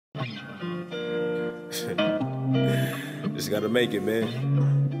Just gotta make it, man.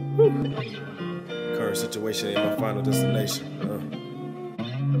 Woo. Current situation ain't my final destination.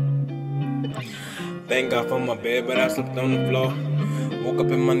 Thank God for my bed, but I slept on the floor. Woke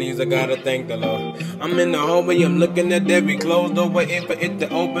up in my knees, I gotta thank the Lord. I'm in the hallway, I'm looking at every closed door, waiting for it to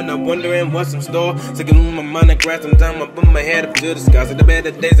open. I'm wondering what's in store. Sticking on my mind, I cry sometime. I put my head up to the sky. So the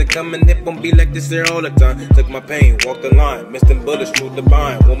better days are coming, it won't be like this here all the time. Took my pain, walked the line, missed them bullets, truth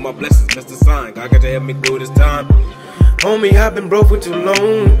divine. Want my blessings, missed the sign. God got to help me through this time. Homie, I've been broke for too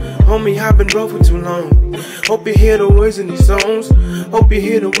long. Homie, I've been broke for too long. Hope you hear the words in these songs. Hope you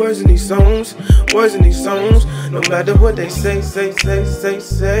hear the words in these songs. Words in these songs. No matter what they say, say. No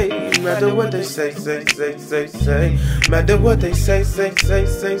matter what they say, say. No matter what they say, say.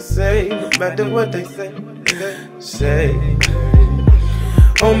 No matter what they say.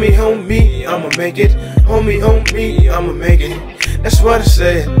 Homie, I'ma make it. Homie, I'ma make it. That's what I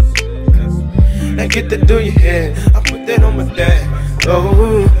said. I get that through your head, I put that on my dad.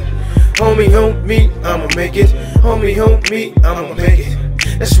 Oh, homie, I'ma make it. Homie, I'ma make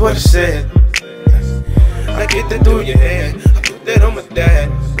it. That's what I said. I get that through your head, I put that on my dad.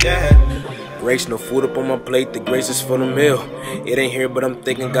 Grace, no food up on my plate, the grace is for the meal. It ain't here, but I'm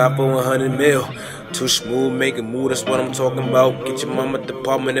thanking God for 100 mil. Too smooth, make a move, that's what I'm talking about. Get your mama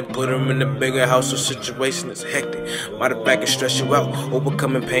department and put her in a bigger house. So situation is hectic, matter of fact, it stress you out.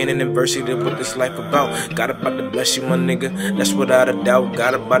 Overcoming pain and adversity, what this life about. God about to bless you, my nigga, that's without a doubt.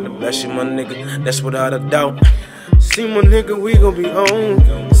 God about to bless you, my nigga, that's without a doubt. See my nigga, we gon' be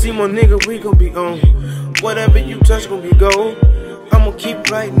on. See my nigga, we gon' be on. Whatever you touch gon' be gold. I'ma keep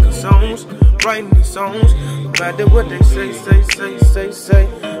writing these songs. No matter what they say.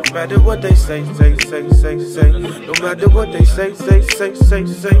 No matter what they say. No matter what they say.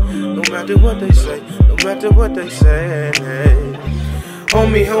 No matter what they say. No matter what they say.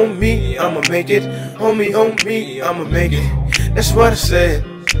 Homie, I'ma make it. Homie, I'ma make it. That's what I said.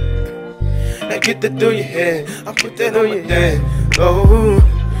 I get that through your head, I put that on your dad. Oh,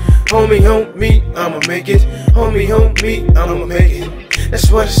 homie, I'ma make it. Homie, I'ma make it. That's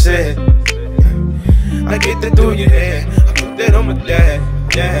what I said. I get that through your head, I put that on my dad.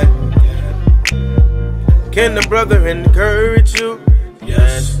 Can the brother encourage you?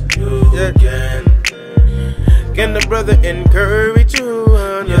 Yes, you can. Can the brother encourage you?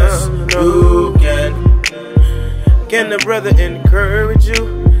 Yes, you can. Can the brother encourage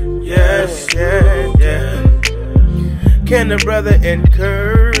you? Yes, yeah. Can the brother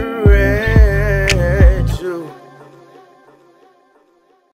encourage